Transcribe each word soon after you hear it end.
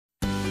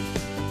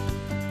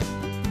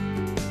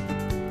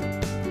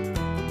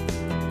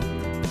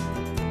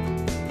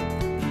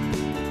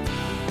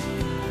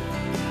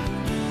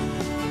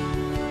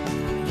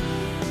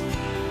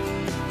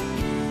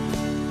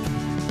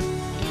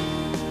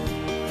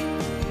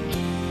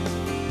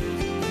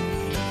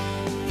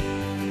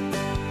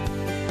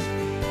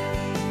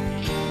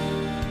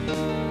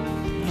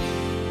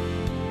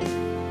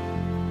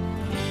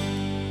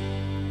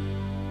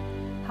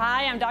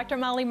I'm Dr.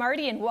 Mollie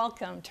Marti, and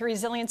welcome to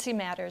Resiliency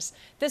Matters.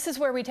 This is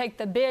where we take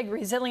the big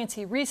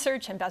resiliency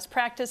research and best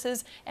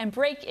practices and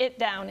break it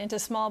down into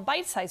small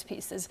bite-sized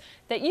pieces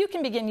that you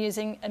can begin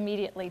using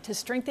immediately to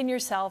strengthen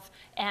yourself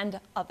and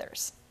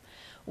others.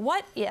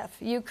 What if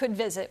you could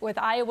visit with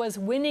Iowa's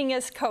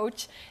winningest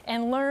coach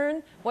and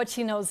learn what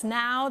she knows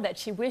now that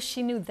she wished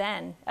she knew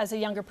then as a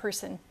younger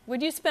person?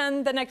 Would you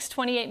spend the next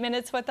 28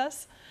 minutes with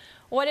us?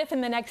 What if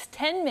in the next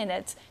 10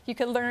 minutes you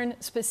could learn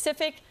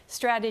specific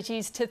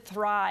strategies to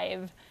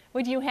thrive?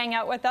 Would you hang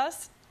out with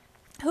us?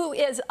 Who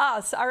is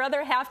us? Our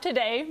other half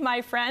today,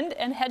 my friend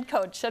and head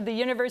coach of the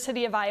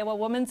University of Iowa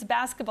women's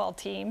basketball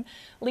team,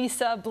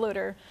 Lisa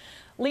Bluder.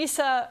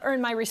 Lisa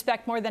earned my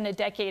respect more than a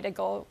decade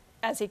ago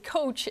as a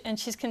coach, and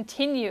she's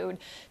continued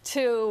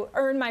to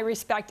earn my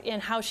respect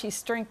in how she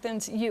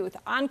strengthens youth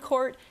on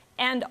court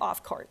and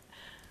off court.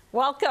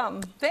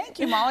 Welcome. Thank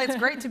you, Mollie. It's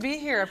great to be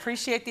here. I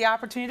appreciate the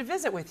opportunity to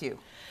visit with you.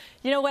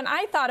 You know, when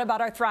I thought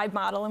about our Thrive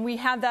model, and we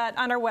have that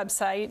on our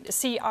website,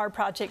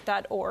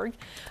 crproject.org,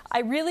 I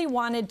really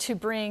wanted to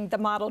bring the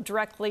model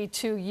directly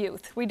to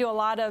youth. We do a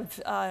lot of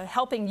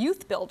helping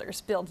youth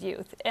builders build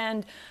youth,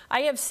 and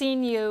I have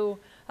seen you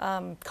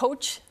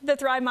coach the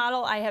Thrive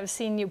model. I have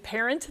seen you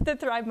parent the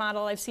Thrive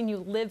model. I've seen you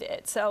live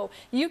it. So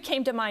you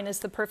came to mind as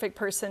the perfect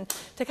person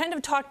to kind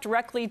of talk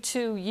directly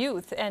to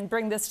youth and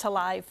bring this to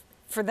life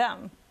for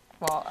them.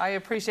 Well, I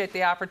appreciate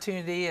the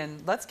opportunity,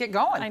 and let's get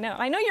going.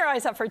 I know you're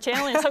always up for a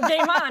challenge, so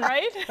game on,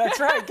 right? That's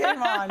right,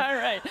 game on. All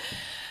right.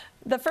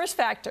 The first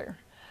factor,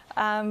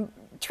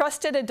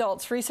 trusted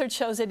adults. Research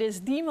shows it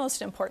is the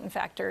most important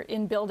factor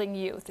in building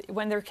youth.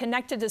 When they're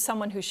connected to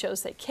someone who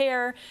shows they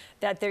care,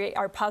 that they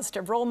are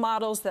positive role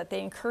models, that they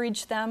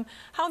encourage them.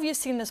 How have you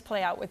seen this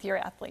play out with your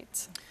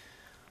athletes?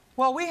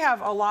 Well, we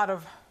have a lot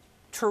of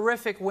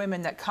terrific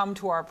women that come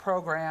to our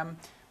program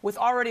with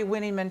already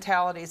winning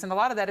mentalities, and a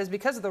lot of that is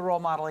because of the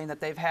role modeling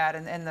that they've had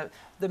and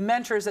the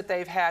mentors that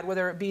they've had,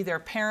 whether it be their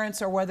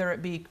parents or whether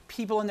it be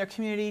people in their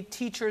community,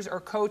 teachers or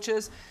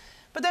coaches.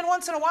 But then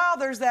once in a while,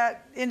 there's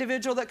that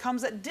individual that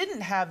comes that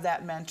didn't have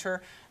that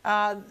mentor,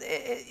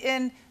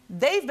 and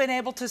they've been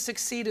able to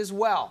succeed as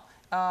well.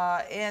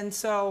 And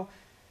so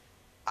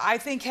I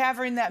think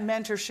having that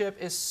mentorship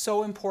is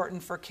so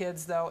important for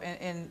kids, though,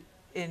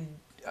 in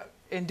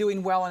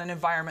doing well in an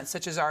environment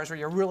such as ours where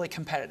you're really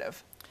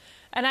competitive.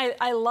 And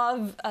I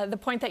love the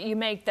point that you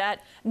make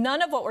that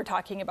none of what we're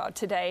talking about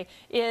today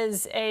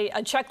is a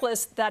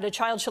checklist that a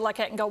child should look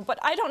at and go, but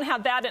I don't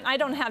have that and I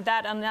don't have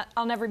that and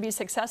I'll never be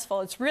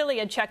successful. It's really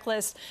a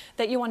checklist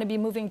that you want to be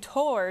moving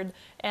toward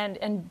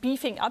and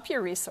beefing up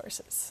your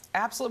resources.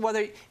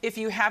 Absolutely. If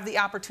you have the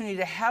opportunity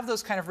to have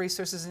those kind of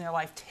resources in your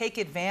life, take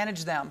advantage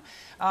of them.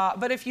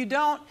 But if you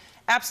don't,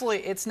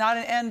 absolutely, it's not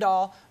an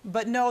end-all,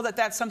 but know that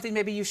that's something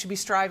maybe you should be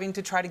striving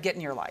to try to get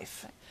in your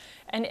life.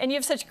 And you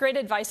have such great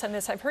advice on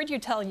this. I've heard you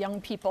tell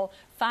young people,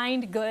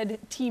 find good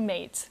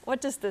teammates. What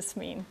does this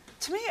mean?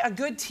 To me, a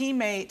good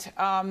teammate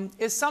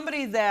is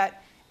somebody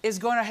that is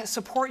going to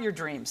support your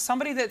dreams,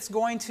 somebody that's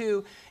going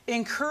to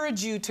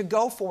encourage you to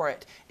go for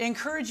it,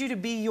 encourage you to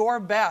be your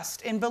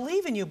best, and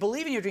believe in you,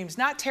 believe in your dreams,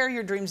 not tear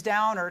your dreams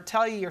down or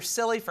tell you you're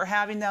silly for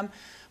having them,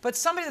 but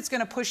somebody that's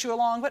going to push you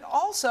along, but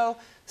also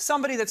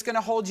somebody that's going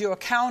to hold you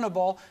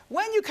accountable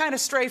when you kind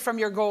of stray from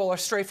your goal or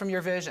stray from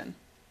your vision.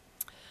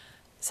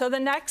 So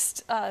the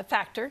next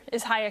factor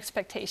is high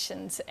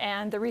expectations,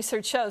 and the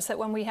research shows that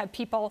when we have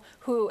people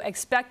who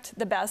expect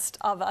the best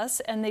of us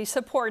and they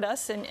support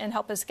us and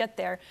help us get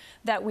there,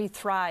 that we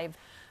thrive.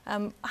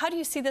 How do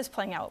you see this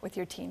playing out with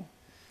your team?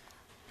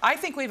 I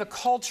think we have a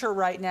culture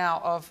right now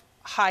of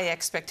high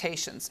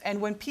expectations, and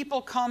when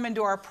people come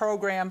into our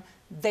program,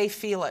 they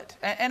feel it.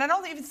 And I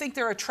don't even think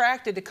they're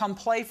attracted to come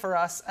play for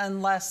us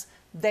unless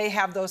they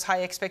have those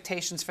high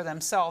expectations for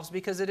themselves,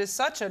 because it is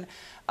such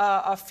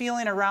a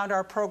feeling around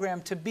our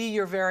program to be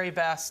your very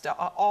best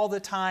all the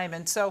time.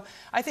 And so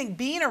I think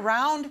being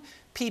around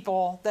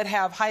people that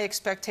have high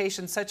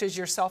expectations such as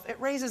yourself, it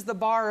raises the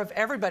bar of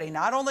everybody.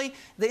 Not only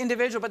the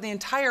individual, but the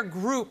entire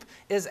group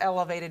is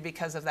elevated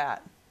because of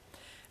that.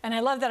 And I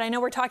love that. I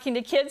know we're talking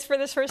to kids for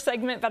this first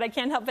segment, but I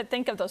can't help but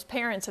think of those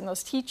parents and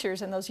those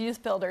teachers and those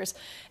youth builders.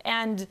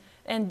 And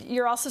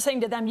you're also saying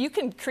to them, you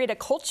can create a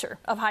culture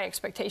of high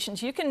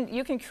expectations. You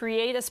can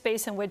create a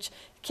space in which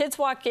kids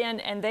walk in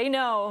and they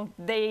know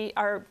they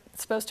are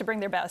supposed to bring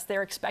their best.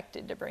 They're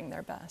expected to bring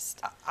their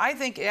best. I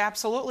think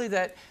absolutely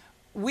that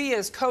we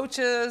as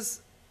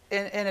coaches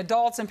and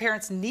adults and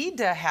parents need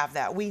to have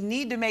that. We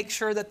need to make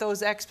sure that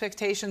those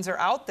expectations are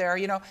out there.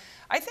 You know,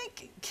 I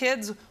think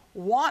kids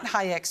want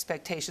high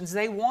expectations.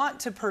 They want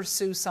to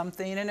pursue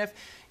something, and if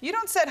you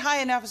don't set high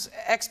enough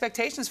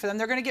expectations for them,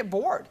 they're going to get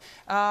bored.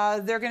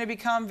 They're going to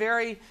become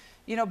very,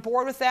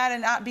 bored with that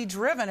and not be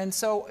driven. And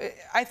so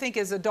I think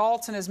as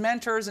adults and as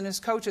mentors and as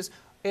coaches,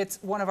 it's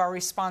one of our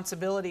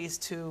responsibilities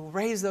to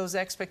raise those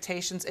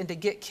expectations and to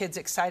get kids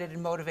excited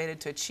and motivated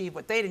to achieve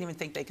what they didn't even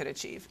think they could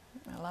achieve.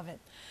 I love it.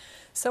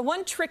 So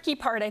one tricky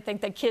part I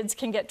think that kids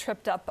can get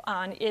tripped up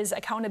on is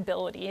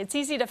accountability. It's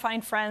easy to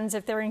find friends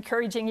if they're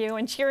encouraging you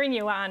and cheering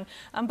you on,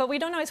 but we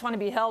don't always want to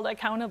be held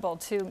accountable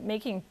to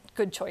making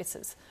good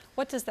choices.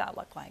 What does that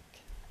look like?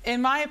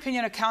 In my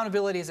opinion,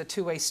 accountability is a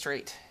two-way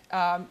street.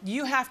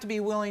 You have to be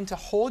willing to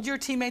hold your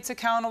teammates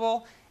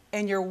accountable,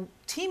 and your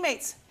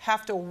teammates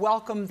have to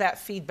welcome that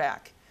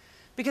feedback.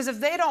 Because if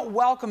they don't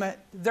welcome it,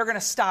 they're going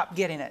to stop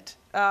getting it.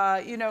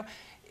 You know,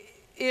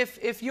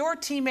 if your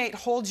teammate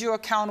holds you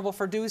accountable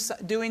for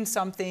doing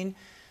something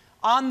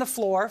on the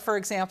floor, for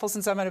example,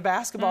 since I'm a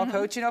basketball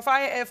coach, you know,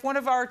 if one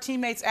of our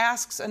teammates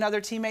asks another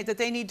teammate that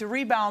they need to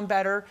rebound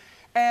better,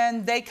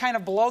 and they kind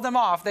of blow them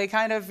off, they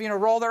kind of, you know,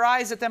 roll their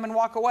eyes at them and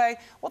walk away,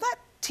 well, that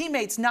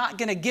teammate's not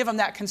going to give them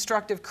that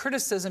constructive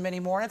criticism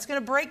anymore, and it's going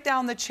to break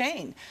down the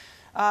chain.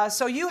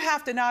 So you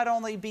have to not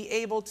only be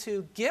able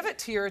to give it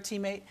to your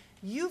teammate,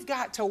 you've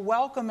got to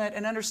welcome it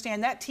and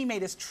understand that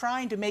teammate is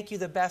trying to make you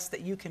the best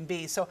that you can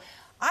be. So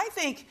I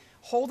think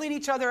holding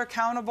each other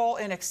accountable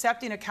and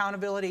accepting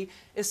accountability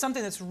is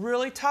something that's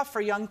really tough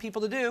for young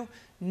people to do.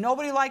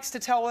 Nobody likes to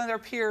tell one of their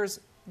peers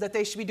that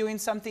they should be doing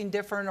something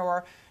different,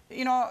 or,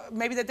 you know,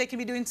 maybe that they can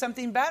be doing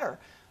something better.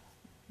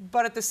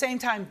 But at the same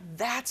time,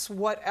 that's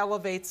what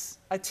elevates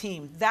a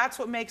team. That's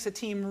what makes a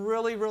team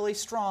really, really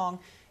strong,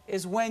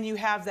 is when you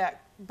have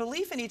that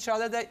belief in each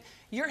other that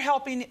you're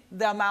helping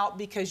them out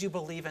because you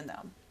believe in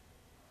them.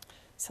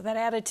 So that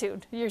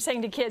attitude, you're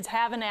saying to kids,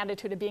 have an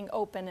attitude of being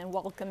open and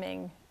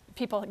welcoming,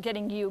 people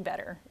getting you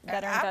better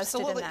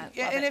invested in that.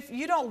 And if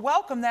you don't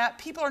welcome that,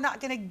 people are not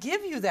going to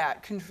give you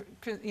that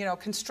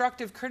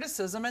constructive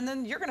criticism, and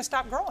then you're going to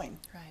stop growing.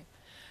 Right.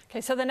 Okay,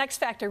 so the next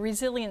factor,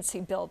 resiliency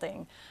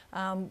building.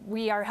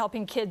 We are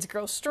helping kids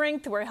grow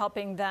strength. We're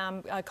helping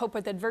them cope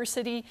with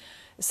adversity.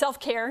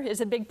 Self-care is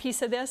a big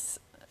piece of this.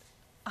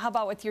 How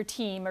about with your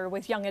team or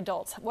with young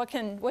adults?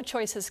 What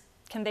choices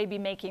can they be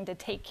making to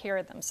take care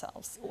of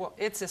themselves? Well,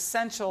 it's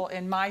essential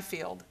in my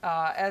field.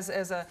 As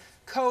a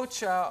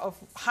coach of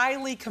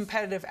highly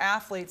competitive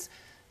athletes,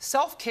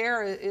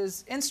 self-care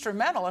is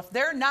instrumental. If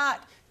they're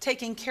not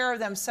taking care of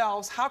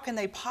themselves, how can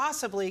they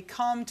possibly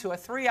come to a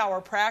 3-hour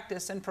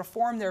practice and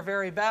perform their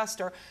very best,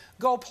 or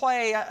go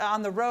play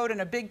on the road in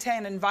a Big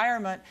Ten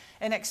environment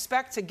and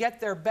expect to get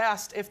their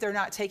best if they're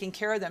not taking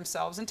care of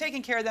themselves? And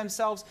taking care of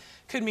themselves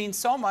could mean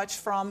so much,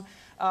 from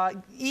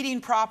eating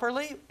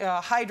properly,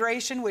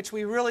 hydration, which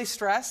we really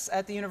stress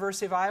at the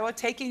University of Iowa,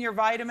 taking your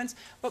vitamins,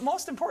 but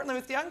most importantly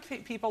with young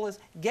people is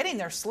getting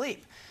their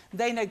sleep.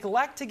 They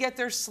neglect to get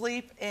their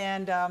sleep,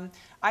 and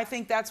I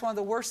think that's one of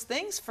the worst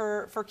things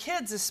for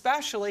kids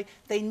especially.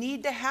 They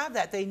need to have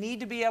that. They need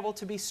to be able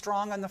to be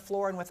strong on the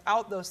floor, and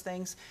without those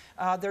things,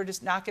 they're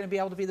just not going to be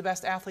able to be the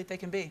best athlete they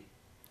can be.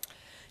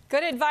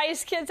 Good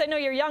advice, kids. I know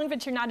you're young,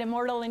 but you're not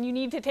immortal, and you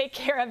need to take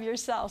care of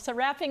yourself. So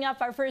wrapping up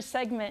our first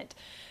segment,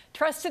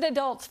 trusted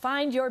adults,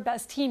 find your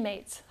best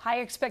teammates.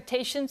 High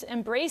expectations,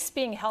 embrace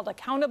being held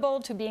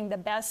accountable to being the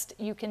best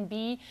you can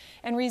be.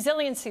 And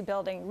resiliency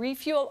building,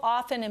 refuel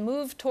often and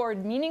move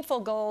toward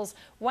meaningful goals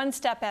one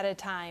step at a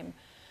time.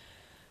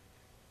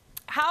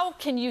 How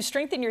can you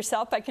strengthen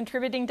yourself by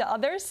contributing to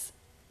others?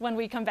 When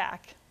we come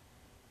back.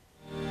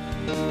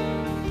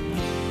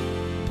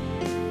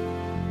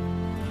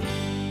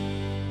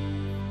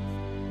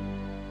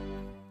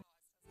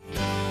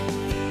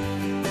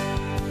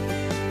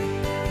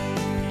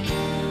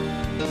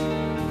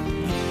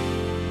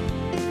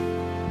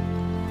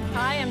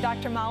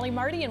 Dr. Mollie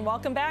Marti, and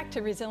welcome back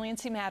to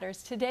Resiliency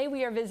Matters. Today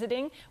we are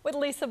visiting with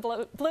Lisa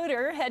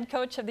Bluder, head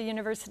coach of the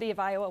University of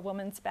Iowa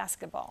women's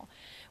basketball.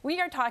 We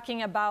are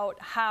talking about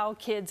how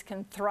kids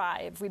can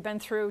thrive. We've been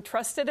through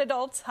trusted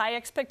adults, high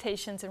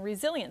expectations, and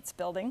resilience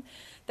building.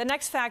 The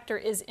next factor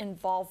is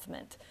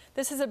involvement.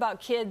 This is about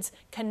kids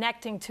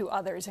connecting to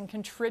others and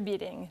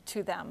contributing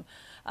to them.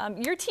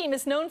 Your team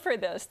is known for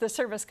this, the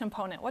service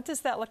component. What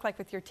does that look like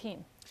with your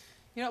team?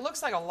 You know, it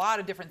looks like a lot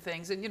of different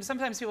things. And, you know,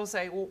 sometimes people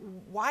say, well,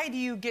 why do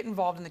you get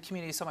involved in the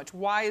community so much?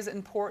 Why is it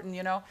important?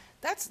 You know,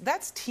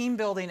 that's team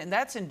building, and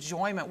that's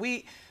enjoyment.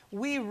 We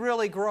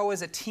really grow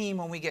as a team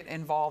when we get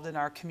involved in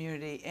our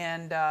community.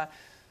 And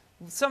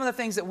some of the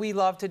things that we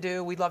love to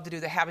do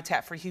the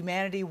Habitat for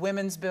Humanity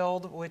Women's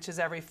Build, which is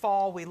every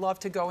fall. We love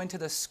to go into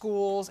the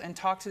schools and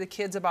talk to the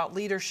kids about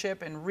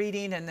leadership and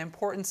reading and the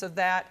importance of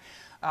that.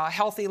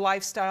 Healthy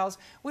lifestyles.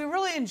 We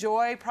really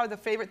enjoy, probably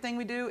the favorite thing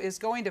we do is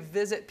going to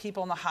visit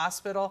people in the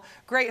hospital.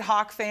 Great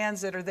Hawk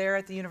fans that are there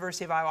at the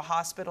University of Iowa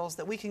hospitals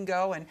that we can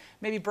go and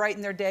maybe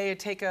brighten their day and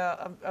take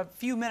a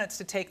few minutes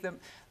to take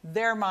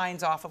their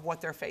minds off of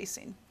what they're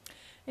facing.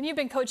 And you've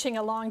been coaching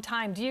a long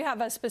time. Do you have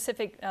a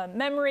specific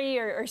memory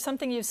or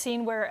something you've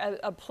seen where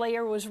a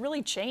player was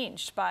really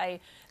changed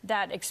by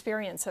that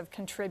experience of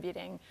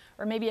contributing,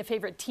 or maybe a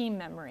favorite team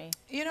memory?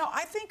 You know,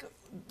 I think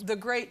the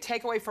great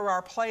takeaway for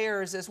our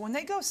players is when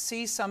they go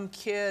see some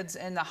kids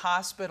in the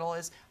hospital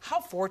is how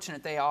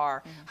fortunate they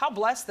are, how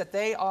blessed that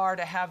they are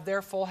to have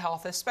their full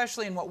health,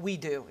 especially in what we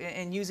do,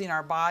 in using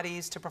our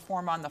bodies to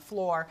perform on the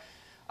floor.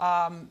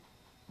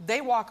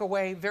 They walk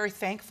away very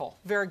thankful,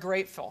 very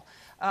grateful.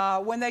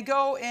 When they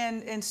go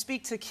and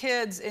speak to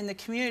kids in the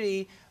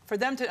community, for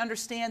them to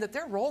understand that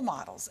they're role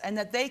models and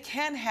that they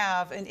can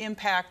have an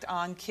impact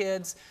on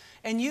kids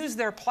and use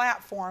their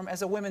platform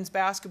as a women's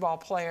basketball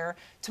player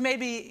to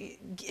maybe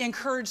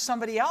encourage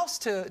somebody else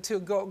to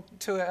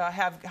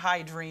have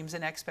high dreams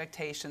and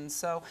expectations.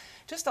 So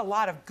just a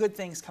lot of good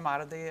things come out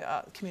of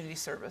the community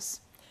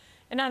service.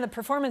 And on the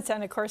performance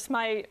end, of course,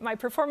 my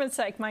performance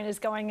psych mind is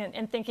going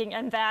and thinking,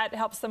 and that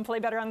helps them play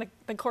better on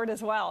the court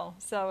as well.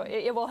 So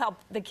it will help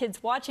the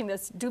kids watching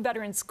this do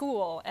better in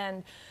school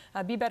and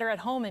be better at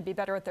home and be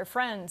better with their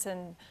friends.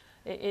 And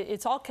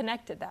it's all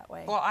connected that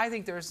way. Well, I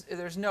think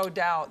there's no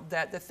doubt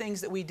that the things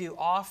that we do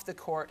off the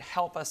court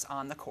help us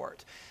on the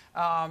court.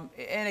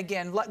 And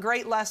again,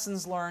 great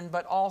lessons learned,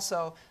 but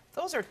also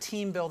those are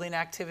team building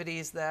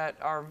activities that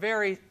are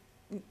very,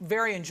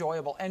 very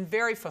enjoyable and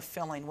very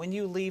fulfilling. When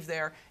you leave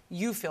there,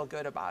 you feel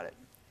good about it.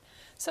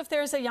 So if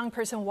there's a young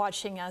person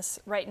watching us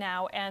right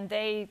now and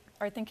they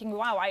are thinking,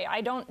 wow, I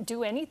don't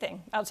do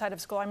anything outside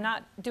of school, I'm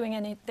not doing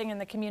anything in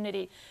the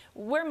community,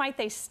 where might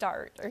they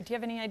start? Or do you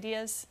have any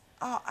ideas?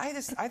 I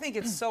think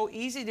it's so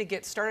easy to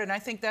get started, and I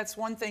think that's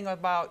one thing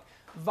about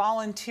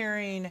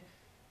volunteering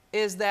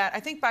is that I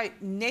think by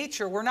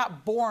nature we're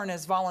not born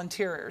as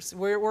volunteers.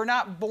 We're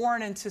not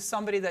born into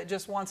somebody that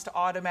just wants to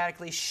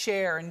automatically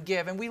share and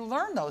give, and we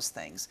learn those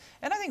things.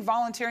 And I think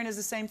volunteering is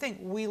the same thing.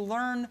 We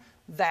learn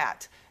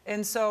that,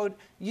 and so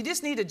you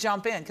just need to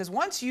jump in, because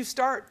once you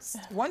start,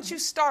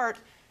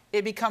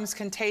 it becomes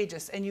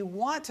contagious, and you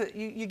want to.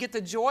 You get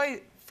the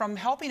joy from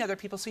helping other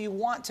people, so you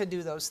want to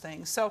do those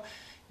things. So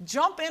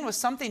jump in with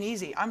something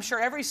easy. I'm sure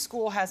every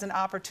school has an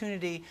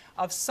opportunity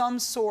of some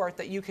sort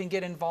that you can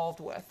get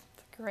involved with.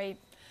 Great.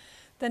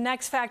 The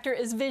next factor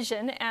is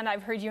vision, and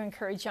I've heard you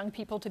encourage young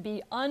people to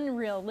be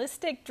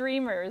unrealistic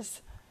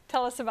dreamers.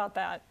 Tell us about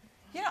that.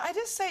 You know, I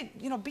just say,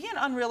 be an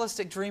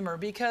unrealistic dreamer,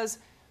 because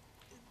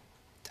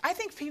I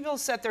think people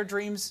set their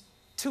dreams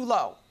too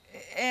low.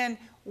 And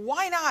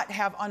why not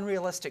have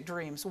unrealistic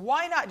dreams?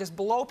 Why not just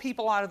blow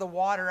people out of the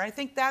water? I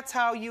think that's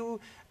how you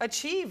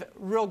achieve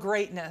real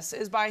greatness,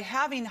 is by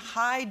having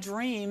high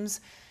dreams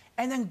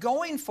and then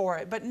going for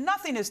it. But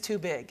nothing is too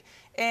big.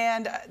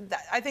 And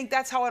I think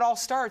that's how it all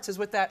starts, is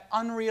with that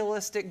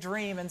unrealistic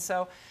dream. And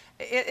so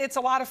it's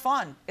a lot of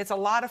fun. It's a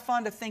lot of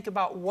fun to think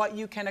about what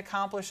you can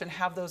accomplish and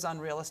have those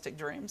unrealistic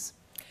dreams.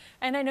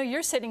 And I know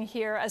you're sitting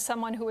here as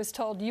someone who was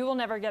told you will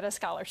never get a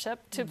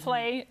scholarship to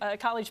play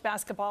college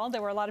basketball.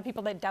 There were a lot of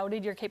people that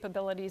doubted your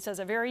capabilities as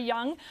a very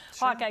young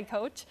Hawkeye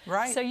coach.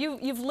 Right. So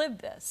you've lived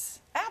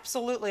this.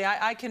 Absolutely.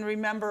 I can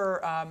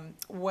remember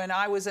when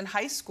I was in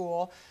high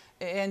school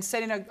and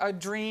setting a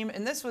dream,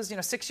 and this was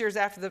 6 years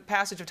after the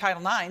passage of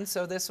Title IX,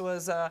 so this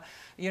was,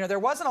 there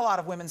wasn't a lot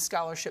of women's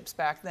scholarships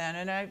back then,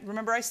 and I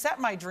remember I set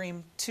my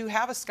dream to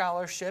have a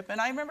scholarship,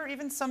 and I remember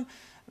even some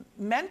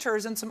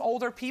mentors and some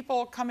older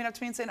people coming up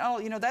to me and saying,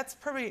 oh, that's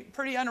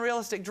pretty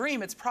unrealistic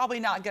dream, it's probably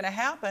not going to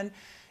happen.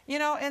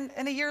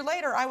 And a year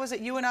later, I was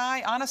at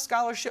UNI on a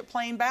scholarship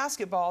playing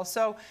basketball.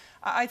 So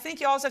I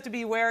think you always have to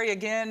be wary,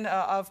 again,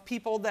 of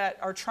people that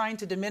are trying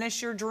to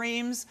diminish your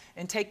dreams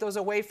and take those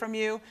away from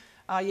you.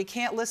 You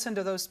can't listen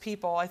to those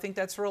people. I think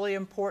that's really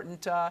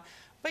important.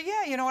 But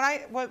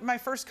yeah, when my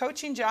first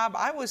coaching job,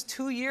 I was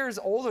 2 years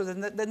older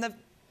than the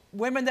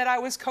women that I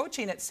was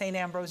coaching at St.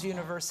 Ambrose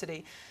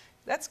University.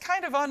 That's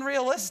kind of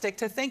unrealistic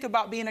to think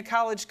about being a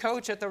college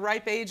coach at the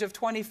ripe age of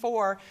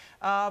 24,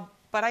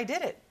 but I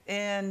did it.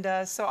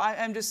 And so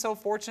I'm just so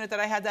fortunate that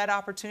I had that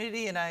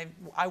opportunity, and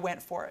I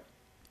went for it.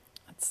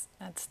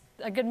 That's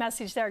a good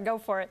message there. Go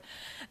for it.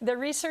 The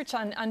research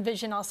on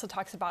vision also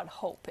talks about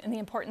hope and the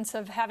importance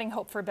of having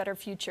hope for a better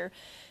future.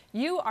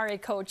 You are a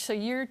coach, so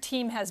your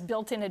team has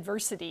built-in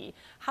adversity.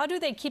 How do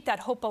they keep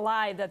that hope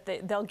alive that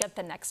they'll get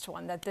the next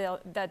one, that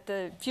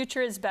the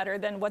future is better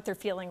than what they're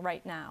feeling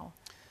right now?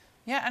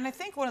 Yeah, and I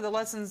think one of the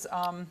lessons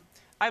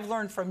I've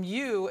learned from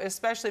you,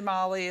 especially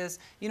Molly, is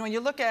when you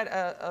look at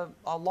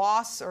a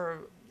loss,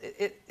 or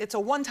it's a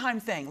one-time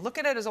thing. Look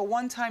at it as a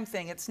one-time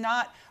thing. It's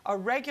not a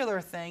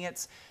regular thing.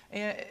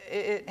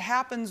 It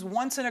happens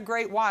once in a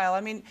great while.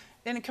 I mean,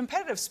 in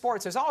competitive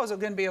sports, there's always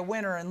going to be a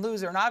winner and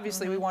loser, and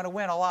obviously we want to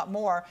win a lot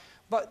more.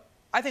 But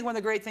I think one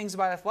of the great things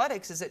about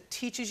athletics is it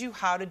teaches you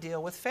how to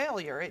deal with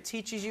failure. It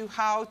teaches you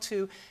how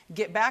to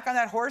get back on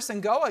that horse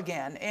and go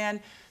again. And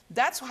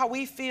that's how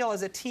we feel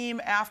as a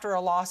team after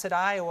a loss at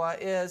Iowa.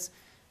 Is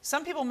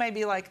some people may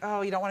be like,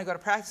 oh, you don't want to go to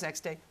practice next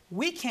day.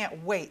 We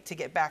can't wait to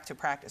get back to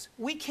practice.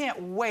 We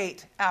can't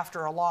wait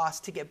after a loss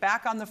to get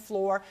back on the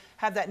floor,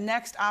 have that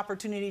next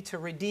opportunity to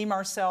redeem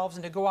ourselves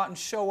and to go out and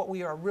show what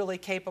we are really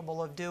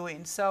capable of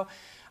doing. So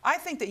I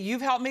think that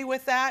you've helped me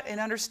with that, in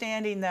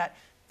understanding that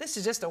this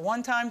is just a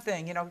one-time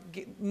thing,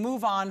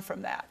 move on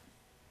from that.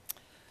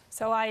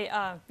 So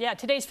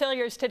today's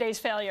failure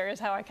is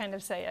how I kind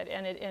of say it,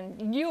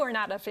 and you are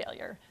not a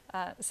failure.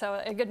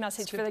 So a good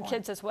message for the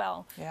kids as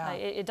well. Yeah.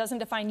 It doesn't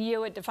define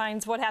you, it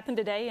defines what happened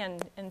today,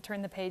 and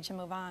turn the page and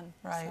move on.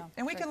 Right, so,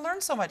 and we can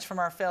learn so much from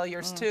our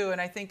failures too, and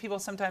I think people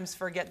sometimes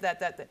forget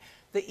that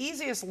the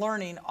easiest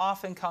learning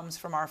often comes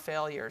from our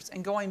failures,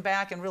 and going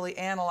back and really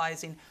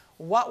analyzing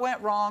what went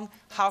wrong,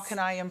 how can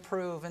I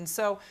improve. And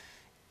so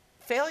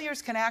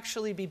failures can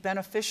actually be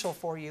beneficial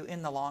for you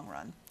in the long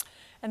run.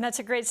 And that's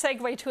a great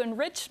segue to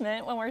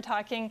enrichment when we're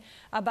talking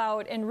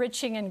about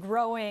enriching and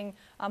growing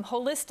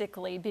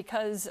holistically,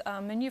 because,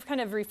 and you've kind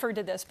of referred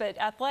to this, but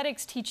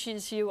athletics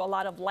teaches you a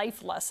lot of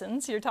life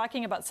lessons. You're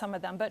talking about some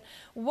of them, but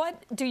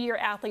what do your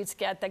athletes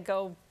get that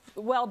go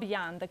well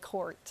beyond the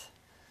court?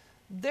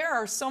 There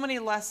are so many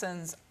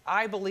lessons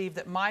I believe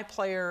that my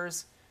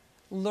players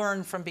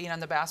learn from being on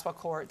the basketball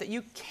court that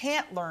you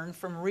can't learn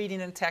from reading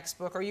in a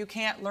textbook, or you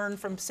can't learn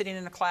from sitting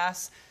in a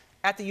class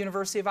at the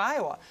University of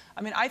Iowa.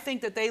 I mean, I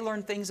think that they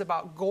learn things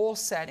about goal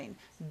setting,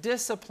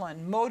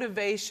 discipline,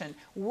 motivation,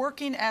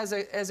 working as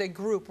a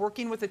group,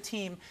 working with a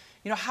team,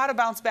 you know, how to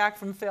bounce back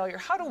from failure,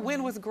 how to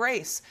win with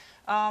grace,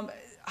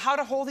 how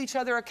to hold each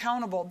other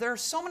accountable. There are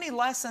so many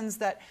lessons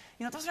that,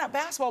 you know, those are not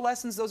basketball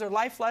lessons, those are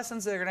life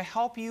lessons that are going to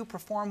help you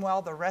perform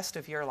well the rest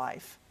of your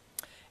life.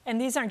 And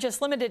these aren't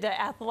just limited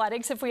to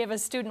athletics. If we have a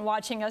student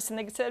watching us and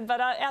they said, but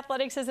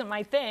athletics isn't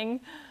my thing.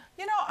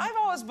 You know, I've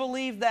always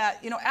believed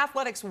that, you know,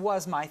 athletics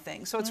was my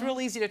thing. So it's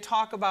real easy to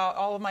talk about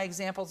all of my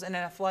examples in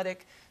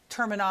athletic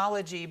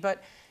terminology.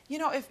 But, you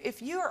know,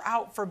 if you're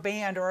out for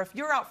band or if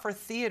you're out for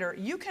theater,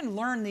 you can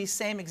learn these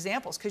same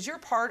examples because you're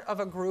part of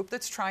a group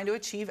that's trying to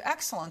achieve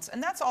excellence.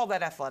 And that's all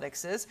that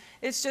athletics is.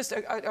 It's just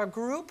a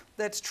group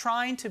that's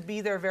trying to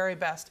be their very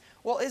best.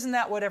 Well, isn't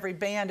that what every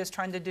band is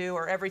trying to do,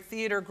 or every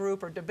theater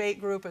group or debate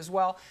group as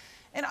well?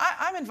 And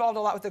I'm involved a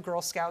lot with the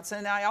Girl Scouts,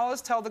 and I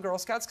always tell the Girl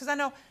Scouts, because I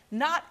know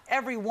not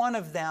every one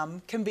of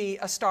them can be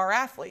a star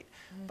athlete,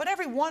 but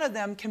every one of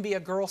them can be a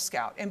Girl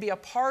Scout and be a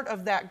part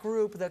of that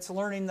group that's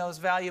learning those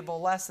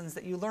valuable lessons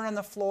that you learn on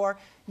the floor.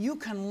 You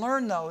can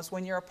learn those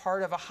when you're a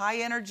part of a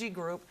high-energy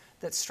group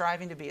that's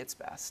striving to be its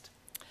best.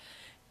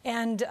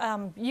 And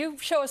you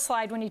show a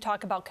slide when you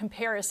talk about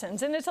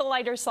comparisons, and it's a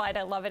lighter slide.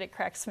 I love it. It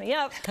cracks me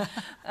up.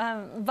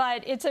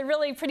 But it's a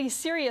really pretty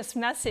serious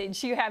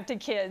message you have to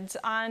kids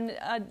on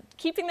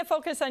keeping the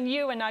focus on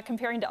you and not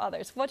comparing to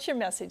others. What's your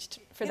message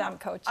for them,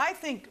 Coach? I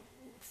think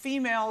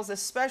females,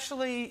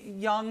 especially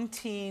young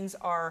teens,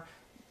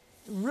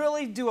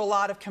 really do a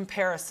lot of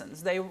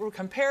comparisons. They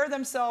compare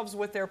themselves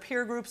with their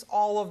peer groups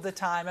all of the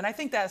time. And I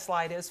think that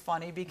slide is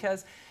funny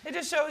because it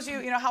just shows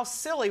you, how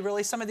silly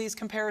really some of these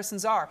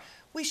comparisons are.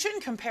 We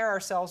shouldn't compare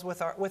ourselves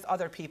with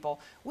other people.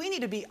 We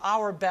need to be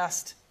our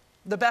best,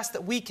 the best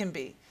that we can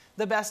be.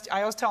 The best,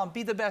 I always tell them,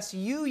 be the best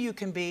you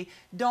can be.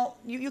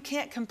 You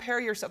can't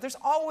compare yourself. There's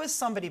always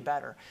somebody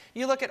better.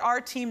 You look at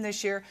our team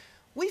this year,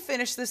 we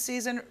finished this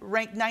season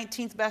ranked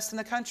 19th best in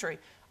the country.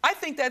 I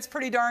think that's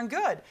pretty darn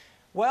good.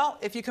 Well,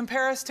 if you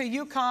compare us to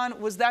UConn,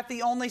 was that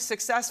the only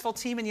successful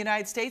team in the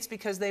United States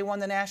because they won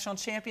the national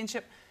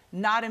championship?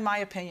 Not in my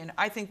opinion.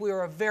 I think we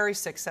were a very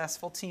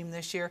successful team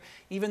this year,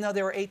 even though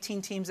there were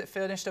 18 teams that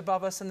finished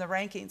above us in the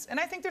rankings. And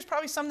I think there's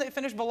probably some that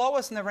finished below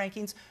us in the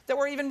rankings that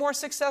were even more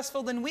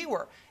successful than we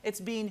were.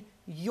 It's being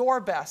your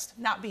best,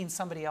 not being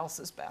somebody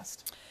else's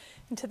best.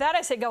 And to that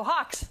I say, go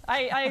Hawks.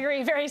 I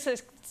agree, very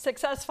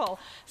successful.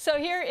 So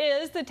here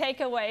is the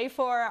takeaway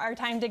for our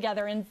time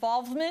together: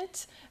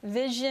 involvement,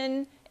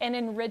 vision, and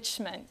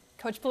enrichment.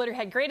 Coach Bluder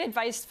had great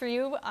advice for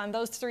you on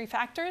those three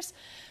factors.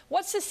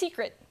 What's the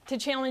secret to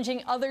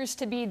challenging others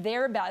to be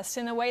their best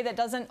in a way that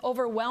doesn't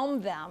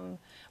overwhelm them?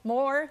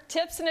 More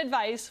tips and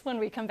advice when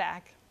we come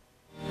back.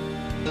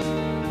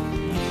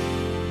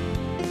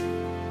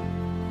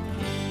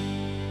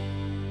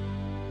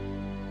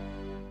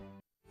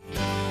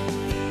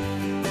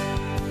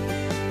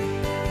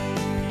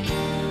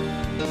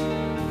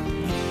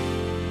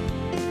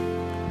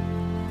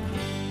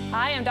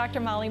 Hi, I'm Dr.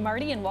 Mollie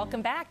Marti, and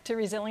welcome back to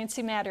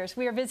Resiliency Matters.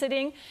 We are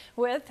visiting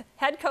with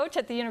head coach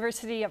at the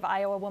University of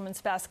Iowa women's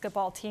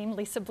basketball team,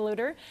 Lisa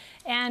Bluder,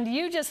 and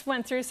you just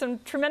went through some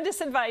tremendous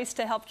advice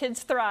to help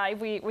kids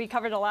thrive. We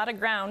covered a lot of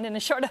ground in a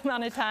short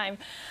amount of time.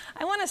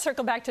 I want to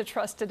circle back to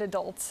trusted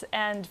adults,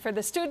 and for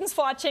the students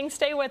watching,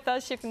 stay with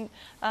us. You can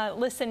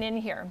listen in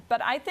here.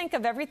 But I think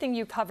of everything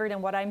you covered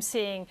and what I'm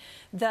seeing,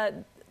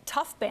 the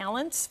tough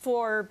balance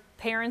for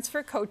parents,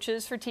 for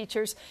coaches, for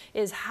teachers,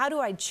 is how do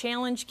I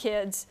challenge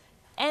kids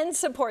and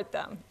support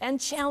them, and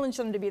challenge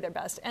them to be their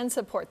best, and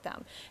support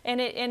them. And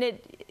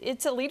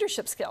it's a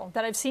leadership skill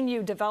that I've seen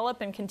you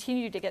develop and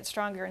continue to get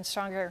stronger and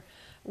stronger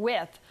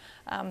with.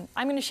 I'm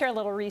going to share a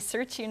little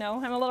research. You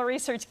know, I'm a little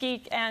research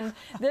geek, and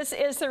this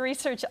is the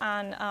research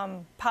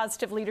on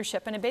positive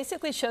leadership. And it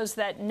basically shows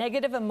that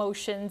negative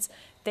emotions,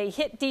 they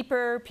hit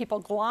deeper, people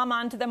glom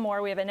onto them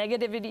more. We have a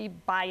negativity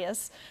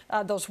bias.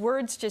 Those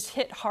words just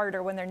hit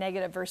harder when they're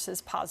negative versus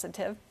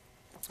positive.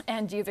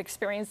 And you've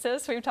experienced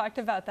this, we've talked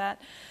about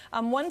that.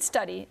 One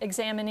study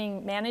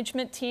examining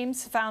management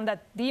teams found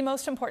that the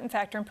most important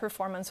factor in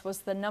performance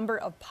was the number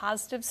of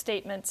positive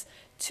statements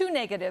to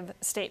negative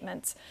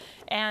statements.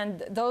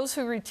 And those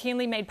who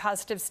routinely made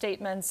positive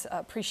statements,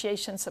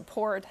 appreciation,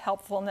 support,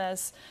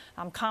 helpfulness,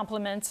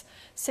 compliments,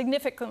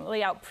 significantly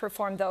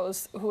outperformed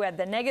those who had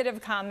the negative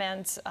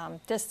comments,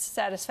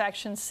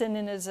 dissatisfaction,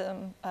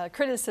 cynicism,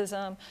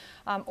 criticism,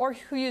 or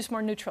who used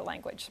more neutral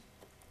language.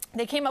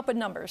 They came up with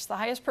numbers. The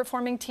highest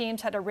performing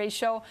teams had a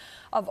ratio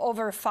of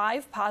over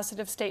 5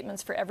 positive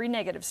statements for every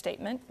negative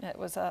statement. It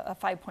was a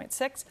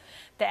 5.6.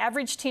 The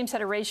average teams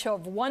had a ratio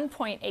of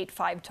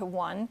 1.85 to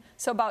 1,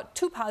 so about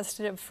 2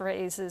 positive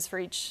phrases for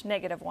each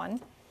negative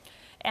one.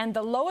 And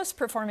the lowest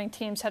performing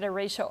teams had a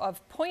ratio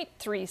of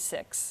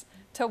 0.36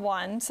 to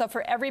 1, so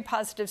for every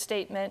positive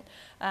statement,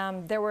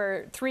 there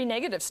were 3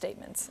 negative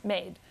statements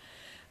made.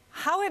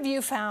 How have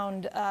you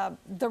found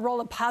the role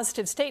of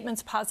positive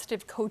statements,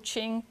 positive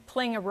coaching,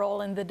 playing a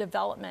role in the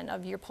development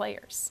of your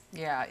players?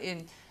 Yeah,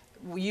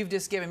 you've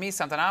just given me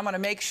something. I'm going to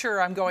make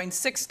sure I'm going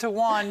 6 to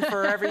 1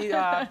 for every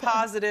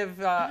positive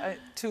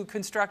to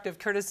constructive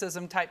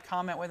criticism type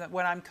comment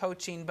when I'm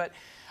coaching. But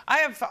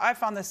I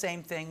found the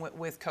same thing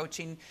with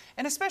coaching,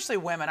 and especially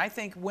women. I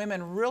think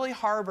women really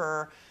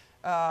harbor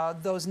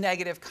those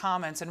negative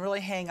comments and really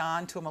hang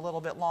on to them a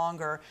little bit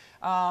longer.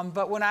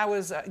 But when I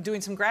was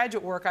doing some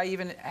graduate work,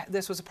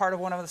 this was a part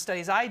of one of the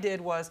studies I did,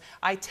 was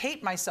I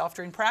taped myself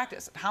during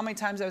practice. How many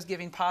times I was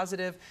giving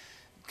positive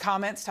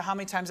comments to how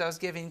many times I was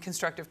giving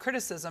constructive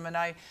criticism. And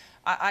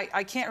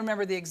I can't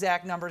remember the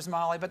exact numbers,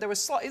 Molly, but there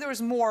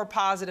was more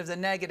positive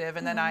than negative.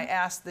 And then I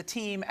asked the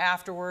team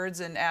afterwards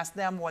and asked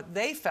them what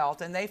they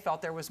felt, and they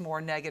felt there was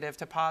more negative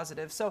to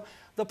positive. So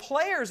the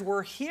players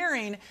were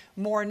hearing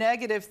more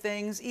negative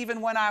things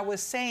even when I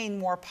was saying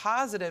more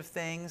positive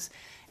things.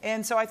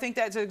 And so I think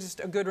that's just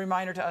a good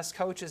reminder to us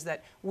coaches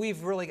that we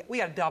got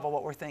to double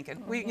what we're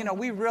thinking.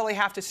 We really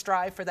have to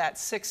strive for that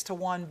 6 to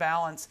 1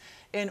 balance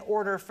in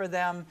order for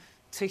them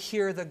to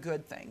hear the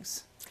good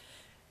things.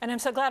 And I'm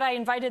so glad I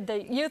invited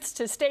the youths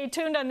to stay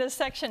tuned on this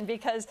section,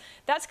 because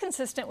that's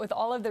consistent with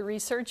all of the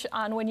research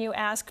on when you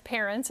ask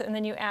parents and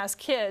then you ask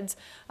kids,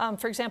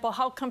 for example,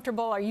 how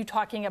comfortable are you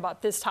talking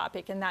about this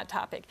topic and that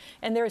topic?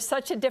 And there's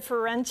such a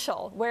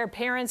differential where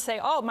parents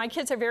say, oh, my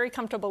kids are very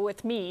comfortable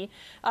with me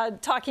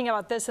talking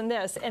about this and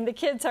this, and the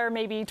kids are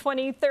maybe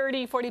 20,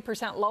 30,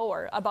 40%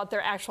 lower about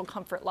their actual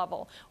comfort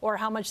level, or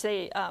how much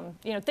they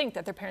think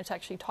that their parents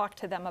actually talk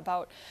to them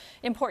about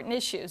important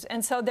issues.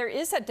 And so there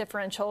is that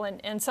differential,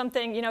 and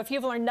something, if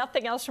you've learned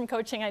nothing else from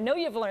coaching, I know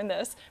you've learned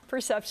this: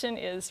 perception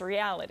is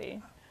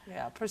reality.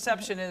 Yeah,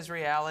 perception is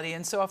reality.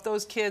 And so if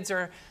those kids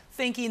are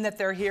thinking that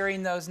they're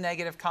hearing those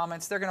negative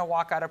comments, they're going to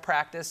walk out of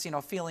practice,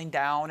 feeling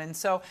down. And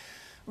so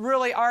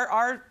really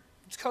our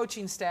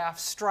coaching staff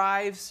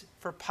strives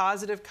for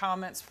positive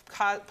comments,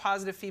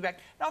 positive feedback.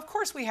 Now, of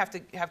course, we have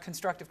to have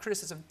constructive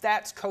criticism.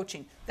 That's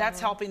coaching.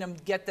 That's helping them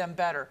get them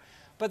better.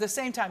 But at the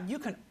same time, you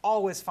can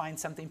always find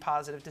something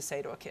positive to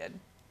say to a kid.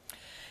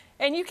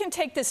 And you can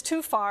take this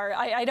too far.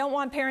 I don't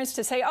want parents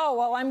to say, oh,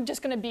 well, I'm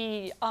just going to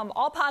be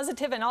all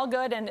positive and all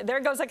good, and there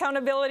goes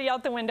accountability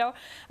out the window.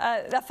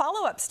 The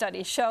follow-up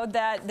study showed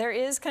that there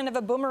is kind of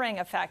a boomerang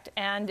effect,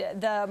 and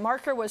the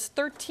marker was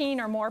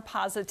 13 or more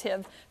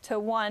positive to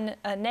 1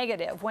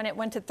 negative. When it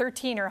went to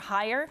 13 or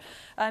higher,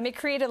 it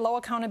created low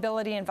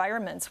accountability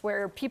environments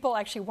where people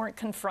actually weren't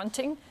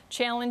confronting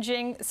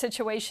challenging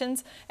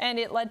situations, and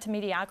it led to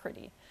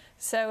mediocrity.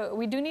 So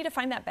we do need to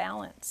find that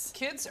balance.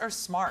 Kids are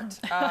smart.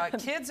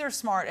 Kids are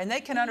smart, and they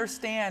can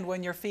understand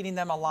when you're feeding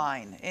them a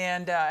line.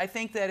 And I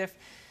think that if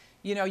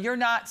you're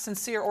not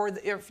sincere, or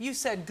if you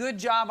said good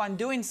job on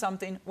doing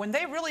something when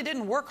they really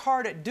didn't work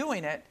hard at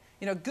doing it,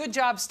 good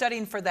job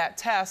studying for that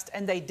test,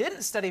 and they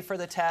didn't study for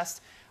the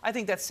test, I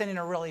think that's sending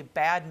a really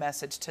bad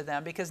message to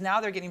them, because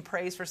now they're getting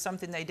praised for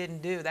something they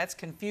didn't do. That's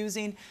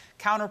confusing,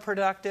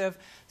 counterproductive.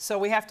 So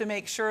we have to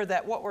make sure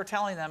that what we're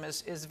telling them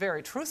is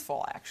very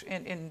truthful, actually,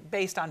 and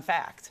based on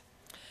fact.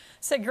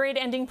 It's a great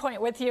ending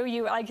point with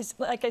you.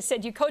 Like I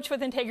said, you coach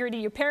with integrity,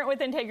 you parent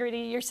with integrity.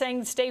 You're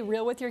saying stay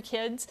real with your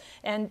kids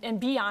and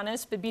be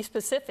honest, but be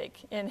specific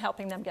in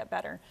helping them get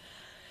better.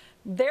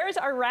 There's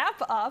our wrap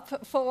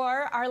up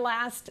for our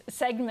last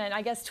segment.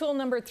 I guess tool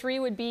number 3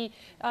 would be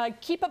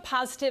keep a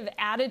positive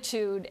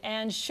attitude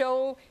and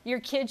show your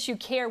kids you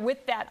care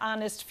with that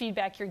honest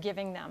feedback you're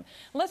giving them.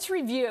 Let's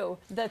review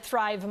the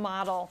Thrive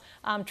model.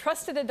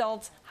 Trusted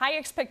adults, high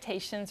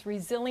expectations,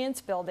 resilience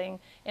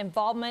building,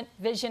 involvement,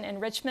 vision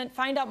enrichment.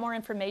 Find out more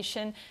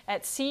information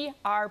at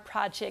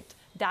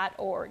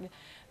crproject.org.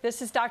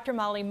 This is Dr.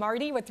 Mollie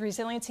Marti with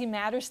Resiliency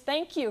Matters.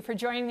 Thank you for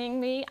joining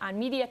me on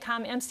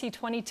MediaCom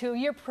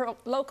MC22, your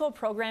local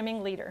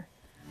programming leader.